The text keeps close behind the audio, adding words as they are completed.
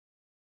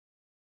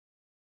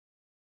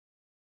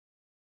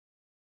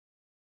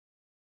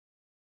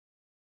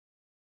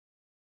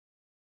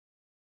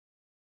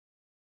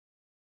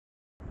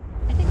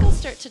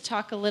start to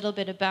talk a little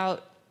bit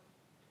about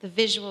the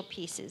visual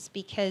pieces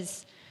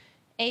because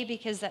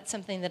that's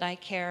something that I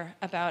care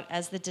about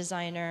as the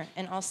designer,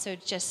 and also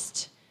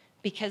just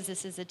because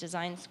this is a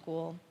design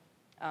school.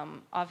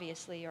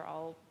 Obviously, you're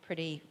all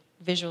pretty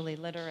visually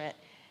literate.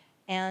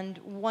 And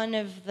one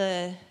of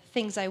the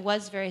things I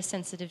was very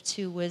sensitive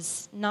to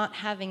was not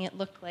having it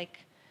look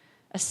like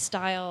a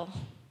style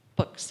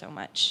book so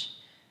much.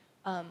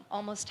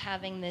 Almost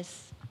having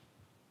this,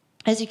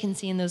 as you can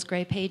see in those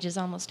gray pages,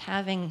 almost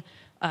having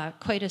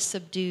quite a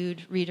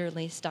subdued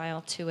readerly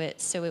style to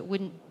it, so it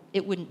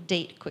wouldn't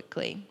date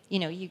quickly. You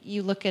know,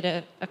 you look at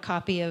a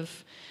copy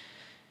of,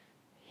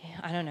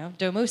 I don't know,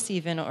 Domus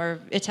even,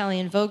 or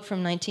Italian Vogue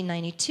from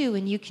 1992,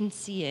 and you can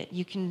see it.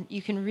 You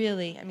can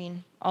really, I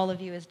mean, all of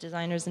you as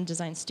designers and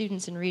design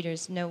students and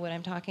readers know what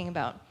I'm talking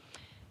about.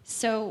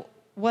 So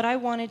what I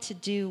wanted to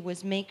do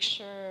was make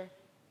sure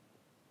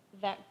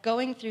that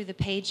going through the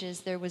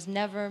pages, there was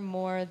never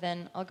more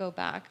than, I'll go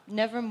back,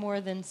 never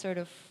more than sort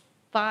of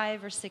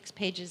 5 or 6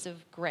 pages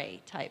of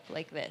gray type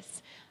like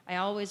this. I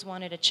always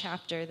wanted a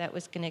chapter that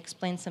was going to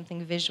explain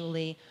something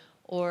visually,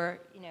 or,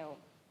 you know,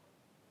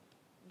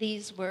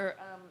 these were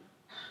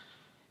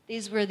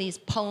these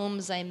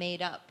poems I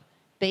made up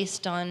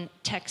based on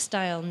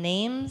textile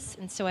names,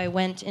 and so I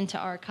went into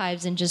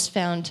archives and just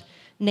found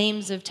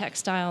names of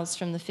textiles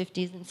from the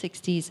 50s and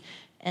 60s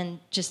and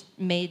just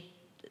made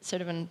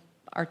sort of an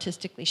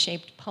artistically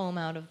shaped poem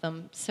out of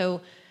them.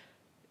 So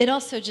it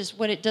also just,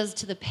 what it does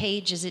to the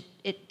page is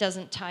it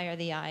doesn't tire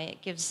the eye.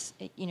 It gives,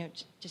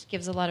 just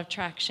gives a lot of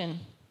traction.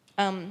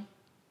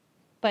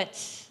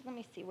 But let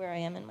me see where I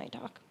am in my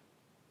talk.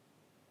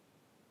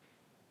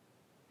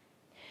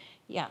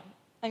 Yeah,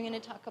 I'm going to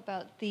talk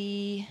about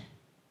the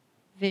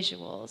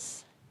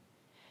visuals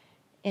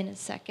in a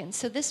second.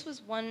 So this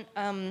was one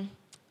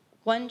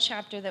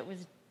chapter that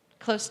was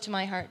close to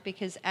my heart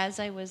because as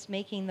I was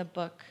making the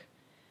book,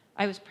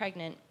 I was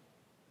pregnant,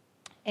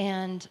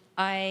 and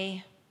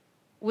I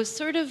was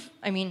sort of,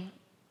 I mean,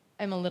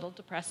 I'm a little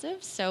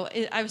depressive, so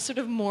I was sort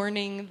of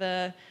mourning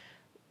the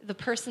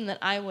person that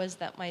I was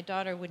that my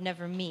daughter would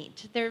never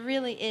meet. There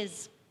really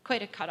is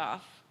quite a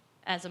cutoff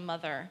as a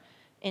mother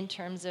in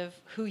terms of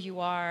who you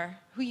are,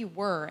 who you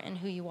were, and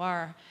who you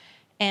are.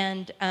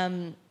 And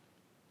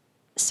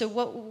so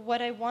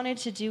what I wanted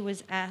to do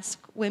was ask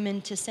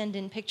women to send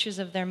in pictures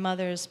of their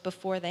mothers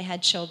before they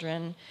had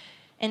children.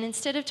 And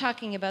instead of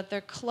talking about their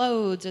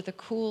clothes or the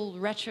cool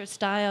retro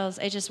styles,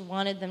 I just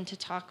wanted them to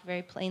talk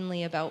very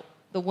plainly about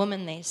the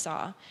woman they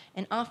saw.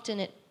 And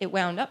often it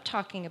wound up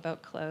talking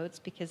about clothes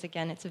because,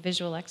 again, it's a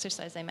visual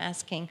exercise I'm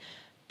asking.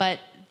 But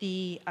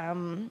the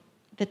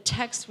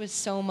text was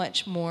so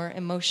much more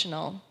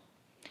emotional.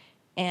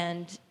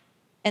 And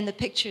the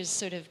pictures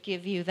sort of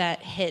give you that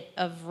hit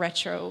of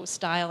retro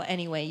style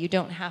anyway. You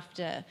don't have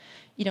to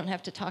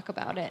talk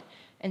about it.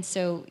 And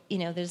so, you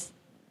know,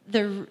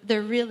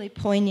 they're really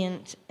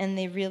poignant, and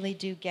they really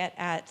do get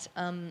at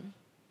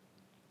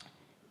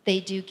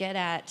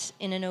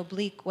in an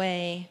oblique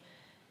way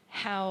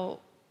how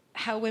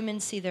women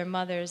see their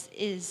mothers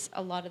is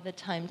a lot of the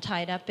time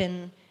tied up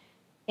in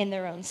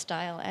their own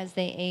style as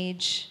they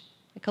age.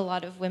 Like a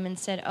lot of women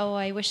said, "Oh,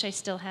 I wish I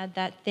still had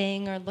that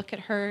thing," or "Look at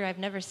her, I've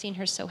never seen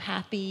her so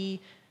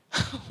happy,"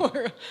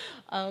 or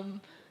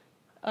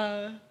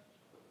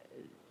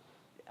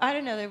I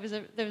don't know.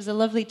 There was a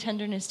lovely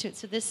tenderness to it.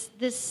 So this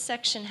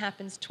section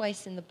happens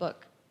twice in the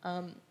book,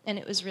 and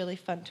it was really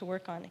fun to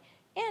work on.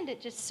 And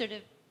it just sort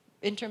of,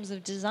 in terms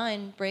of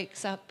design,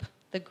 breaks up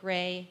the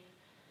gray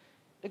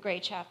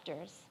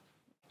chapters.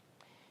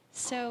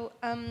 So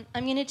I'm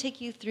going to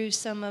take you through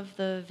some of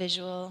the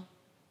visual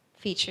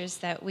features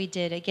that we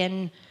did.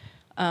 Again,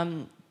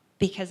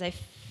 because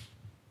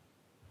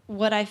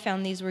what I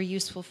found these were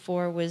useful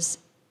for was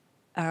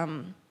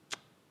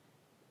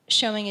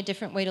showing a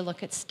different way to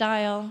look at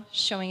style,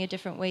 showing a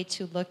different way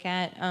to look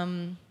at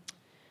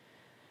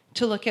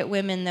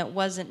women that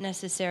wasn't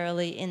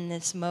necessarily in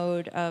this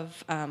mode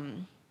of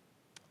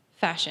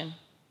fashion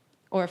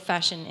or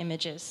fashion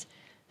images.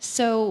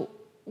 So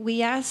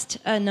we asked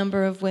a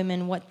number of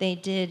women what they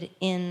did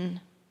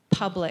in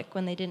public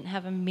when they didn't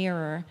have a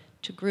mirror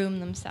to groom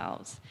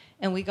themselves,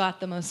 and we got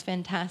the most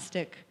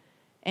fantastic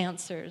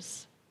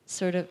answers.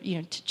 Sort of, you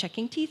know,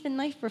 checking teeth and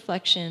knife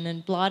reflection,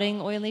 and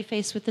blotting oily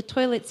face with the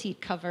toilet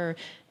seat cover,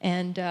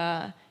 and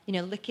you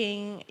know,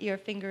 licking your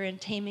finger and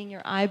taming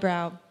your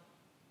eyebrow.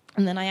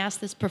 And then I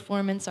asked this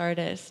performance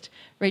artist,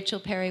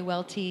 Rachel Perry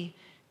Welty,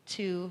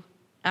 to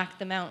act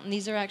them out. And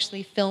these are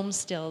actually film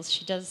stills.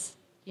 She does,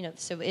 you know,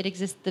 so it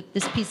exists.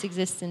 This piece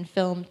exists in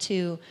film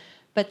too.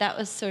 But that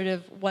was sort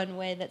of one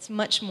way that's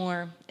much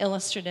more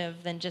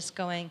illustrative than just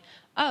going,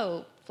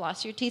 "Oh,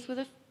 floss your teeth with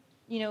a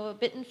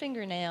bitten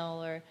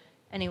fingernail," or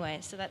anyway.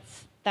 So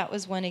that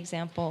was one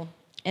example,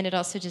 and it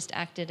also just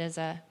acted as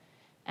a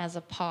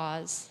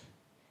pause.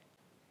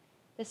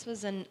 This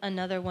was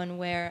another one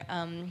where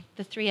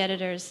the 3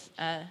 editors,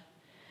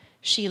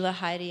 Sheila,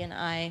 Heidi, and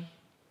I,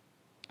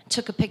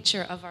 took a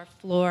picture of our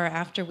floor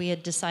after we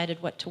had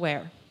decided what to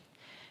wear.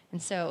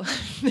 And so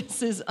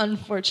this is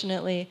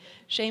unfortunately,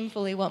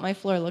 shamefully, what my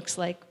floor looks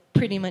like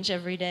pretty much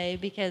every day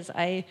because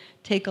I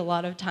take a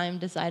lot of time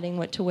deciding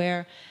what to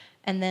wear.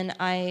 And then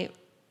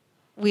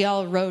we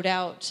all wrote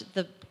out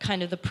the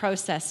kind of the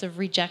process of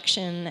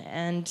rejection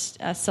and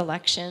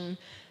selection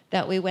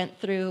that we went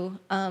through.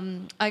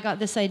 I got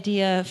this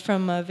idea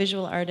from a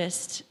visual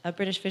artist, a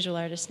British visual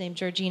artist named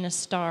Georgina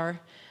Starr,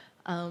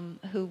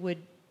 who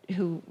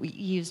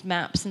used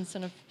maps in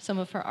some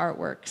of her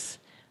artworks.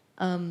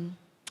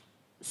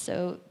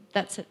 So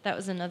that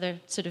was another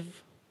sort of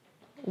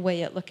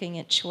way at looking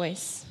at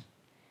choice.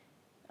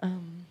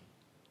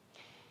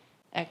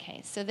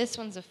 Okay, so this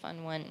one's a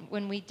fun one.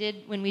 When we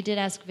did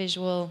ask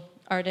visual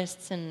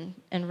artists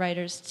and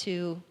writers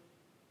to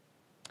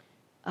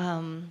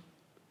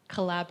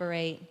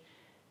collaborate,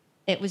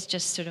 it was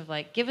just sort of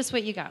like, give us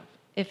what you got.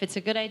 If it's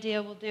a good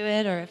idea, we'll do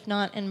it, or if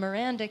not. And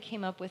Miranda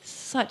came up with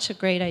such a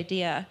great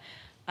idea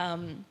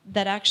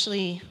that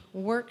actually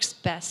works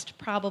best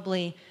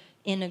probably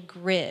in a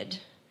grid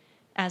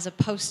as a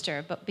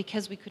poster, but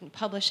because we couldn't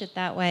publish it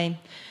that way,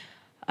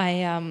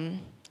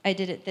 I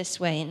did it this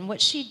way. And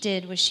what she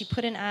did was she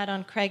put an ad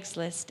on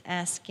Craigslist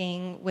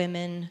asking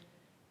women,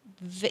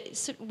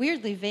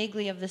 weirdly,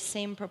 vaguely of the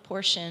same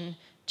proportion,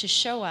 to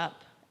show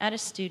up at a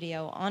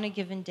studio on a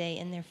given day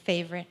in their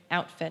favorite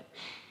outfit.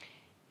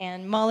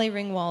 And Molly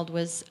Ringwald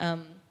was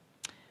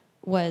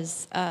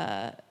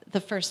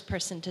the first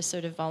person to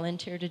sort of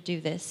volunteer to do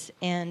this.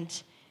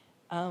 And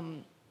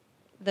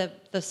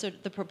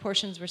the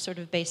proportions were sort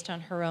of based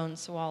on her own,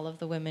 so all of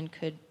the women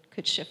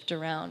could shift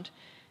around.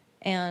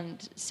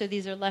 And so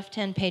these are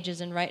left-hand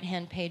pages and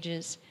right-hand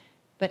pages.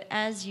 But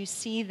as you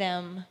see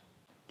them,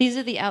 these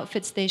are the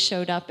outfits they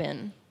showed up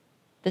in,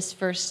 this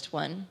first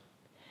one.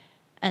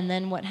 And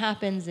then what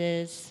happens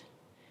is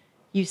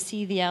you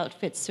see the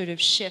outfits sort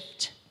of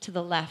shift to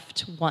the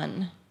left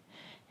one.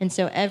 And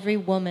so every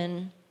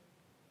woman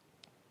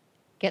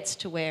gets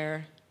to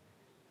wear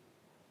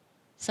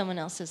someone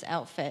else's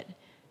outfit.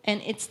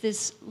 And it's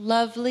this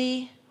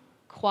lovely,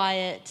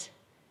 quiet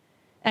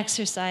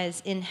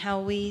exercise in how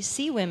we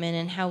see women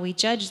and how we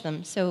judge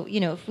them. So,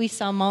 if we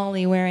saw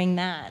Molly wearing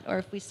that, or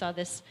if we saw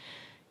this,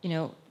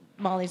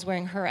 Molly's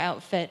wearing her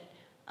outfit,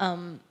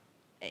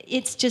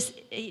 it's just,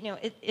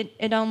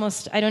 it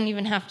almost, I don't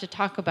even have to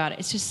talk about it.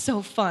 It's just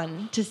so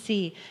fun to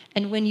see.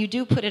 And when you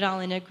do put it all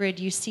in a grid,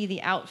 you see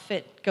the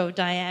outfit go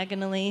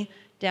diagonally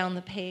down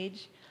the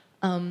page.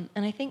 And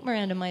I think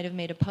Miranda might have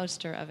made a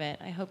poster of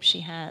it. I hope she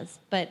has.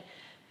 But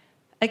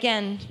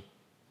again,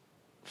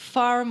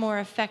 far more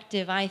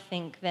effective, I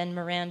think, than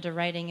Miranda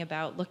writing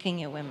about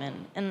looking at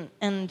women.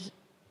 And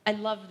I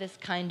love this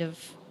kind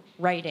of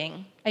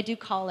writing. I do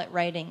call it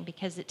writing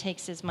because it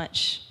takes as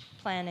much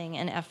planning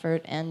and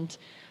effort and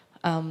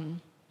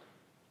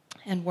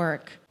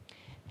work.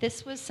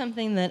 This was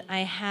something that I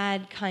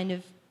had kind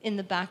of in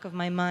the back of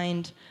my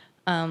mind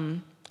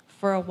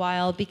for a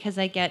while because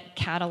I get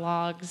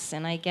catalogs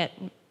and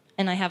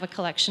I have a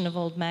collection of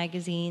old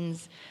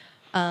magazines.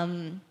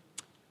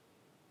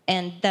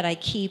 And that I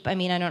keep. I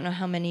mean, I don't know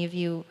how many of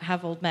you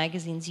have old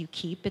magazines you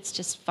keep. It's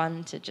just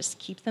fun to just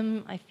keep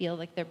them. I feel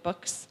like they're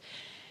books.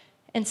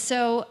 And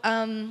so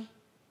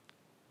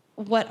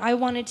what I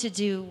wanted to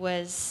do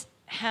was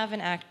have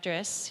an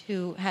actress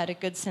who had a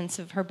good sense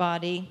of her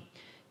body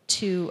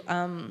to,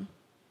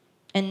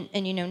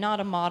 not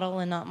a model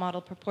and not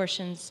model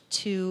proportions,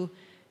 to,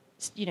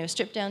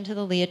 strip down to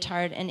the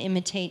leotard and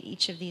imitate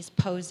each of these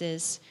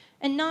poses.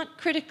 And not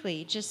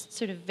critically, just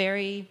sort of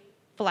very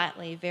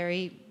flatly,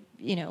 very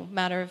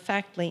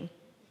matter-of-factly.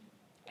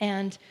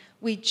 And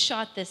we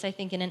shot this, I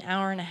think, in an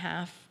hour and a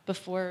half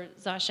before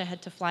Zasha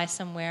had to fly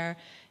somewhere.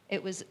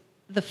 It was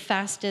the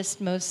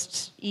fastest,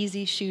 most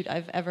easy shoot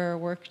I've ever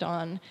worked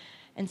on.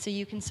 And so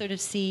you can sort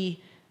of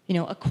see,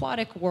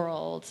 Aquatic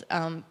World,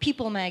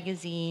 People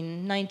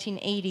Magazine,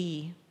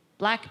 1980,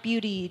 Black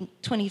Beauty,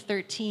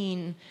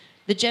 2013,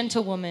 The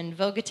Gentlewoman,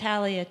 Vogue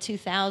Italia,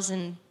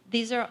 2000.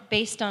 These are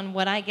based on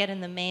what I get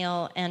in the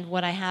mail and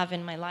what I have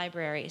in my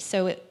library.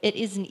 So it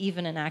isn't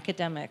even an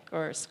academic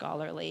or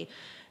scholarly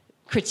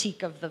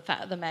critique of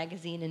the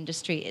magazine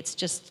industry. It's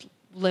just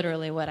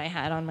literally what I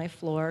had on my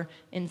floor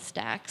in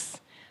stacks.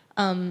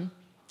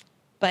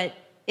 But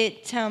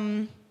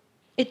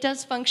it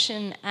does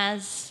function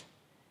as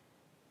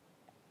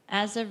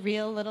a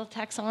real little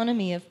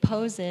taxonomy of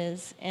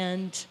poses.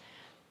 And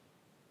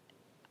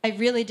I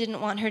really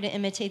didn't want her to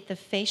imitate the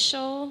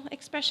facial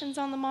expressions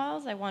on the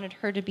models. I wanted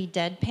her to be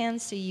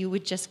deadpan, so you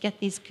would just get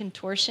these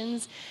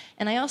contortions.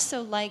 And I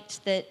also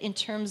liked that in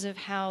terms of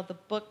how the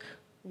book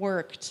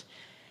worked.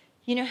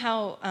 You know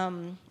how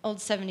old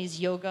 70s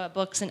yoga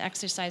books and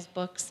exercise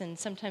books and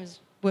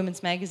sometimes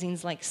women's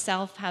magazines like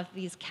Self have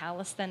these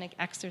calisthenic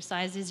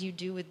exercises you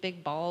do with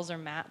big balls or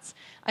mats?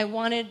 I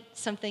wanted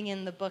something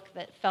in the book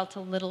that felt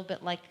a little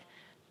bit like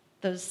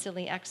those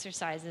silly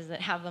exercises that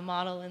have the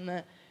model in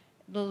the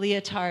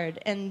leotard,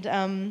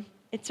 and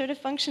it sort of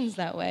functions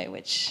that way,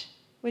 which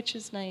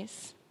is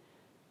nice.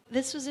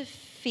 This was a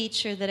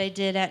feature that I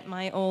did at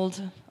my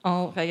old,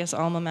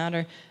 alma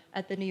mater,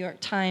 at the New York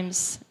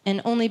Times,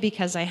 and only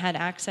because I had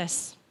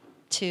access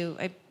to,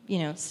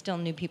 still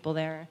knew people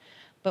there.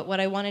 But what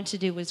I wanted to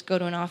do was go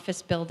to an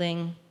office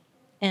building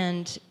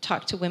and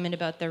talk to women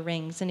about their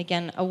rings. And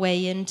again, a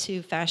way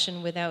into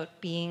fashion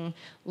without being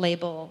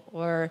label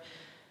or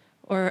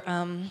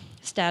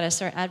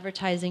status or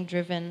advertising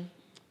driven.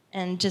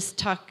 And just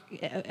talk,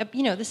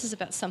 this is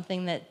about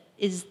something that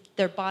is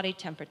their body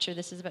temperature.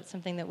 This is about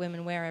something that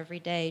women wear every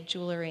day,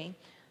 jewelry,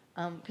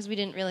 because we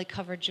didn't really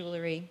cover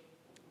jewelry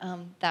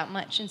that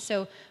much. And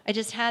so I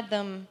just had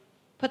them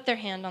put their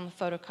hand on the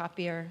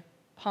photocopier,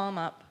 palm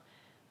up,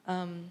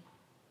 and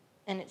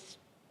it's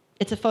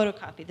a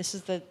photocopy. This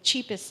is the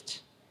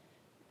cheapest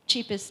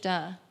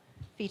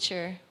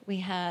feature we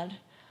had.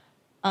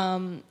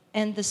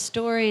 And the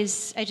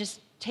stories, I just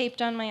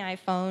taped on my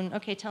iPhone.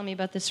 Okay, tell me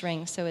about this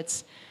ring. So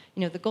it's,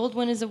 the gold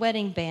one is a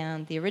wedding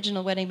band. The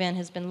original wedding band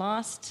has been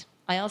lost.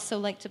 I also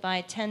like to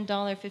buy $10,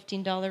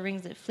 $15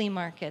 rings at flea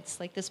markets,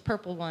 like this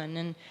purple one.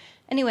 And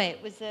anyway,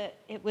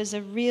 it was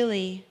a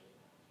really,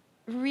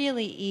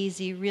 really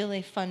easy,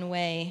 really fun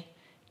way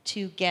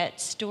to get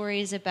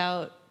stories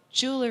about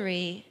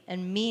jewelry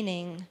and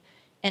meaning,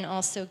 and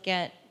also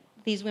get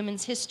these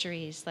women's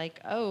histories,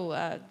 like,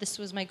 this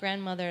was my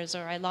grandmother's,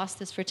 or I lost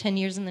this for 10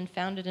 years and then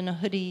found it in a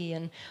hoodie,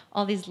 and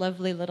all these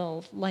lovely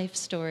little life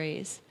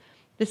stories.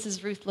 This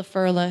is Ruth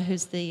LaFurla,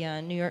 who's the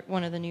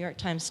one of the New York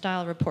Times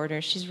style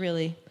reporters. She's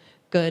really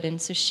good,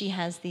 and so she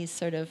has these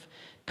sort of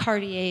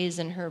Cartiers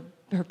and her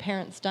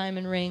parents'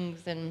 diamond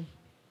rings, and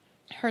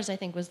hers, I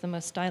think, was the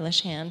most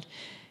stylish hand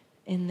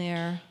in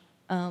there.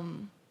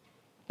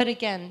 But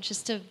again,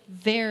 just a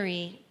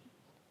very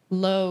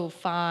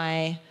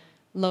low-fi,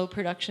 low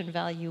production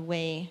value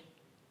way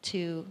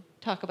to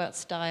talk about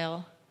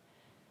style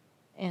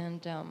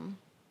and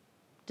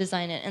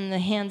design it. And the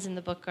hands in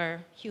the book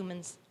are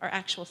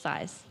actual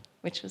size,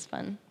 which was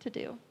fun to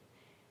do.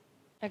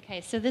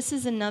 Okay, so this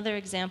is another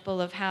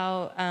example of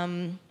how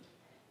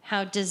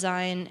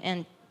design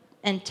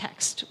and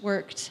text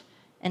worked,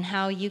 and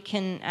how you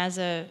can, as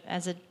a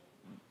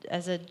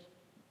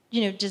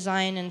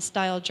design and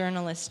style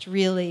journalist,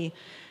 really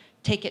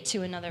take it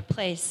to another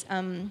place.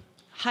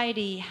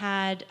 Heidi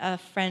had a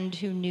friend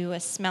who knew a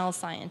smell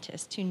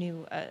scientist, who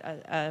knew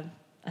a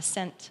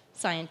scent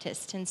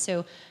scientist. And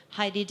so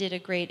Heidi did a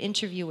great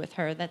interview with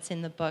her that's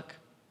in the book.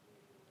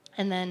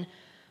 And then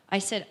I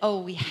said,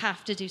 we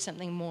have to do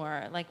something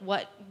more. Like,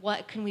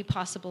 what can we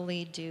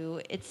possibly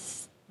do?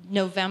 It's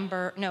it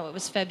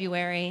was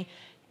February,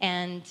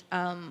 and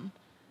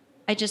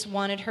I just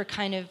wanted her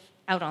kind of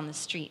out on the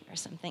street or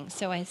something.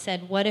 So I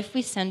said, what if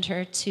we send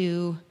her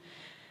to...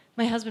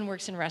 My husband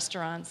works in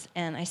restaurants,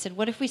 and I said,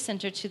 what if we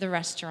sent her to the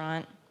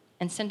restaurant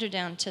and sent her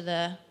down to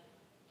the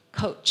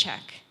coat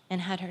check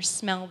and had her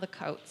smell the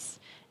coats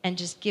and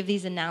just give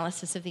these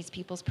analysis of these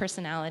people's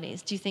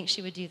personalities? Do you think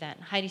she would do that?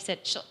 And Heidi said,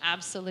 she'll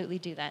absolutely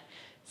do that.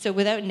 So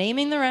without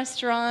naming the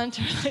restaurant,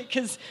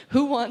 because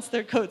who wants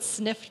their coats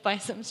sniffed by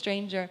some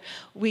stranger,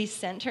 we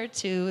sent her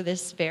to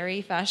this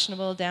very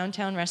fashionable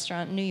downtown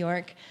restaurant in New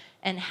York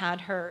and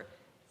had her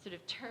sort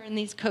of turn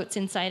these coats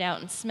inside out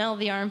and smell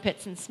the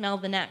armpits and smell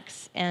the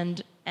necks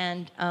and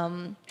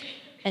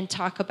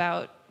talk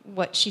about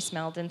what she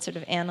smelled and sort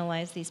of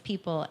analyze these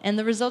people. And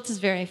the result is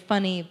very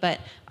funny, but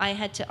I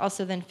had to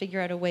also then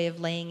figure out a way of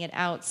laying it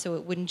out so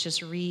it wouldn't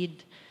just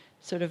read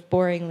sort of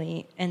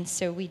boringly. And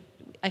so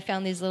I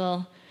found these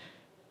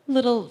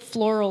little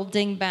floral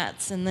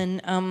dingbats, and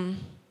then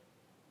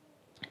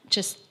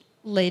just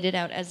laid it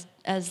out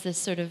as this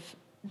sort of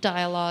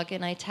dialogue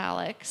in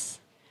italics,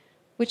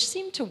 which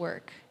seemed to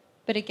work.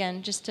 But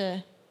again, just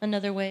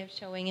another way of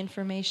showing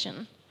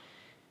information.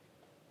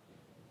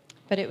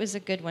 But it was a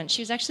good one.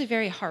 She was actually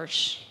very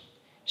harsh.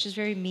 She was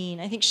very mean.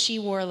 I think she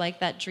wore like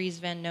that Dries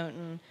Van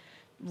Noten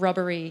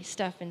rubbery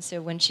stuff, and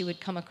so when she would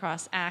come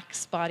across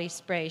Axe body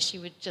spray, she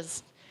would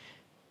just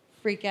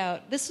freak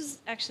out. This was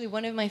actually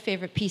one of my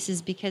favorite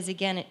pieces because,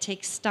 again, it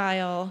takes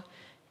style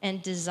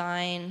and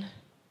design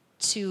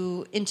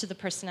into the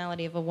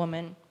personality of a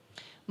woman.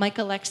 Mike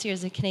Alexier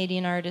is a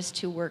Canadian artist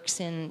who works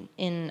in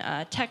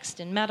text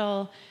and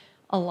metal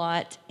a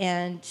lot,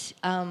 and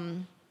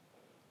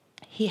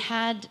he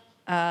had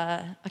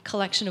a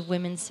collection of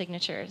women's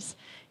signatures.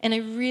 And I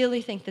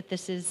really think that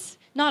this is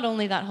not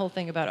only that whole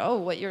thing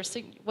about,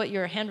 what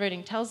your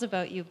handwriting tells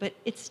about you, but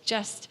it's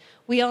just,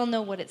 we all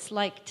know what it's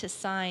like to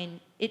sign.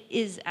 It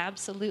is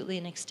absolutely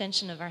an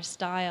extension of our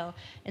style.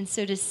 And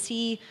so to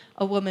see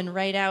a woman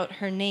write out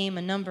her name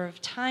a number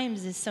of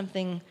times is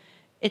something,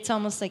 it's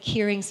almost like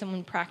hearing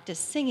someone practice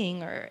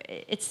singing, or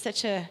it's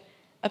such a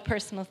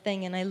personal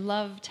thing. And I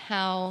loved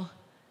how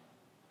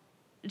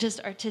just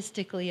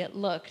artistically it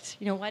looked.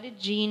 Why did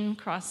Jean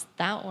cross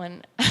that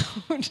one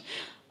out?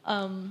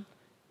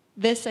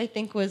 This, I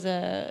think, was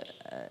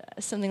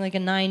something like a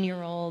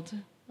 9-year-old,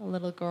 a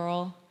little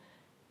girl.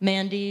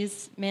 Mandy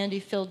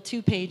filled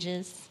 2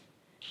 pages.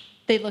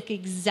 They look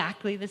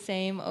exactly the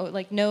same,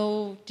 like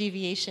no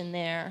deviation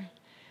there.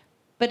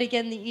 But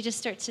again, you just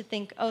start to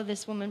think,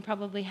 this woman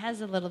probably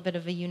has a little bit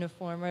of a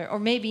uniform, or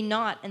maybe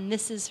not, and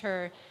this is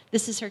her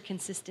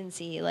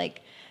consistency.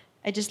 Like,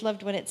 I just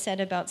loved what it said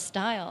about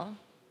style.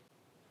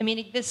 I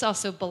mean, this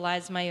also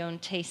belies my own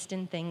taste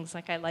in things.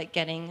 Like, I like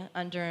getting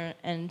under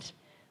and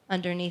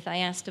underneath. I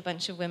asked a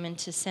bunch of women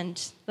to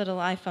send little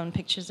iPhone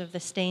pictures of the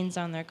stains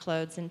on their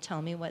clothes and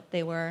tell me what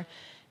they were.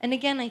 And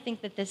again, I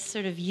think that this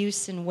sort of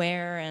use and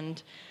wear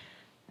and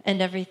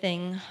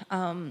everything,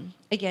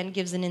 again,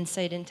 gives an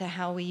insight into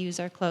how we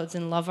use our clothes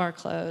and love our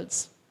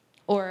clothes,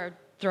 or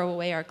throw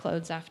away our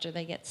clothes after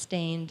they get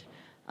stained.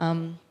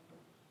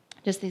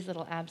 Just these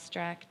little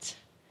abstract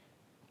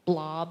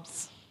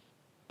blobs,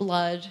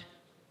 blood,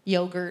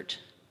 yogurt,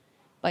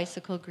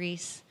 bicycle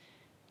grease.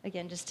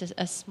 Again, just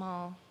a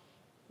small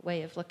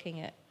way of looking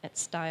at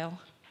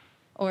style,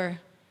 or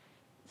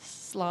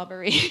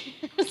slobbery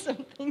or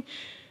something.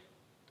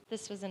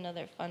 This was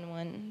another fun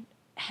one.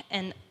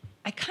 And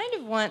I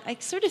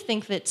sort of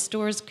think that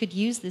stores could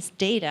use this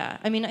data.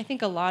 I mean, I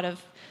think a lot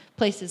of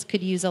places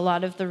could use a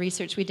lot of the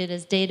research we did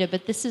as data,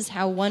 but this is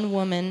how one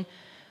woman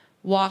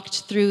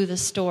walked through the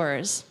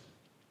stores,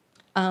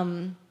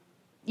 and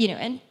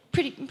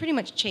pretty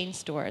much chain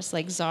stores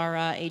like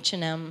Zara,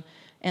 H&M,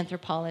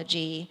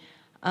 Anthropology,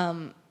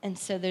 and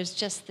so there's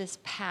just this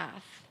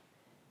path.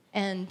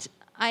 And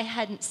I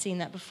hadn't seen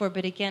that before,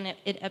 but again,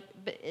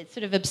 it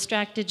sort of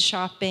abstracted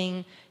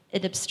shopping,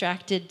 it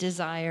abstracted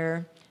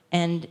desire,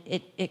 and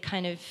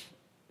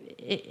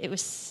it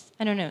was,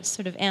 I don't know,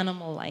 sort of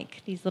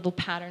animal-like, these little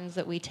patterns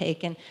that we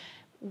take, and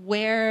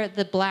where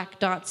the black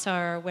dots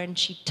are when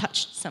she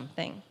touched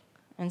something.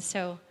 And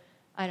so,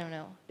 I don't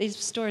know, these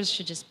stores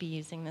should just be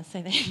using this,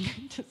 I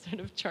think, to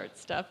sort of chart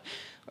stuff,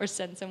 or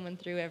send someone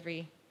through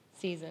every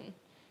season.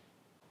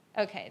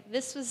 Okay,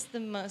 this was the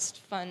most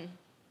fun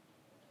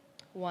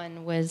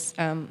one, was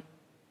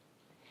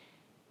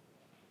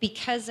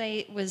because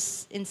I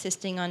was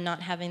insisting on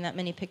not having that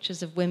many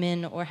pictures of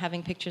women, or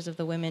having pictures of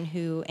the women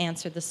who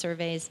answered the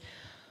surveys,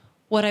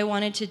 what I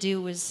wanted to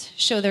do was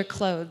show their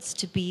clothes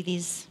to be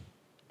these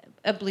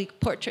oblique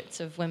portraits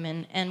of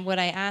women. And what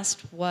I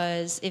asked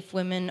was if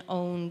women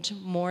owned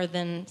more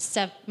than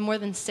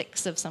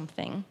 6 of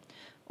something,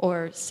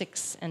 or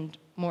 6 and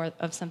more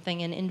of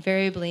something. And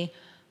invariably,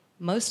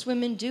 most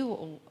women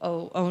do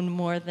own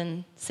more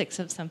than 6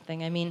 of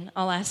something. I mean,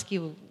 I'll ask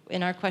you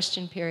in our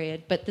question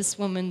period, but this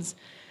woman's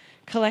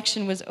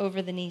collection was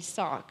over-the-knee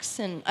socks.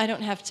 And I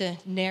don't have to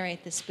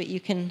narrate this, but you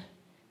can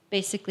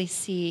basically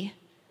see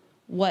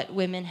what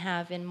women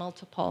have in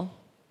multiple.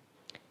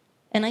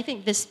 And I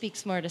think this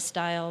speaks more to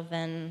style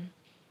than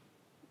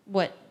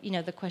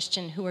the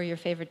question, who are your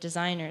favorite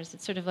designers?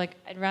 It's sort of like,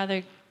 I'd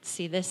rather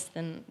see this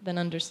than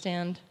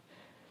understand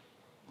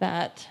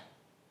that.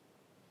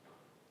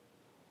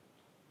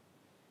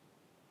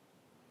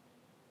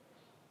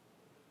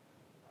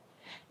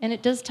 And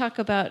it does talk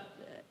about,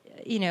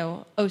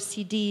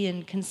 OCD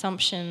and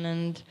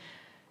consumption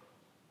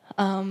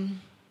and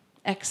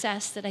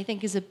excess, that I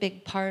think is a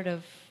big part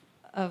of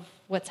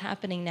what's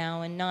happening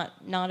now, and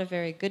not a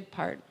very good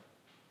part.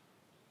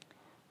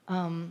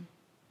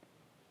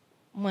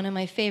 One of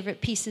my favorite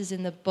pieces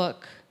in the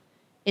book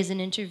is an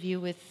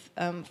interview with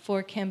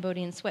 4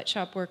 Cambodian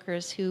sweatshop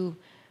workers who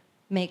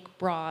make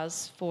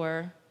bras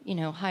for,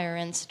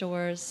 higher-end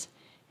stores.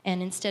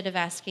 And instead of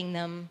asking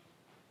them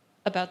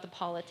about the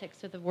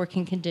politics or the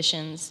working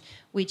conditions,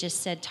 we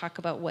just said, talk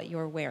about what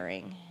you're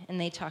wearing.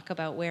 And they talk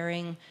about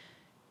wearing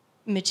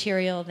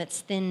material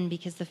that's thin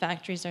because the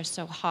factories are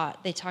so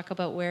hot. They talk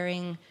about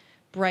wearing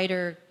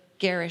brighter,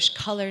 garish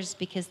colors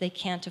because they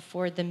can't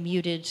afford the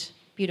muted,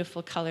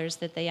 beautiful colors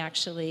that they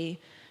actually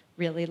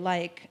really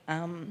like.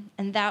 And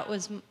that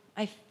was,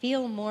 I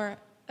feel, more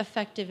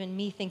effective in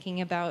me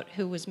thinking about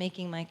who was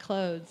making my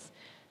clothes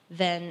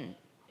than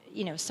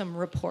some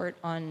report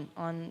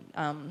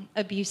on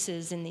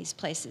abuses in these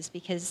places,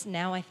 because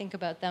now I think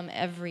about them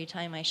every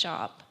time I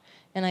shop,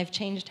 and I've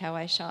changed how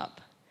I shop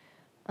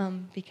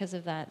because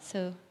of that.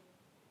 So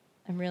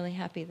I'm really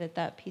happy that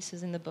that piece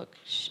is in the book.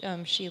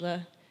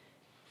 Sheila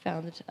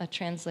found a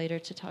translator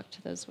to talk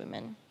to those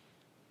women.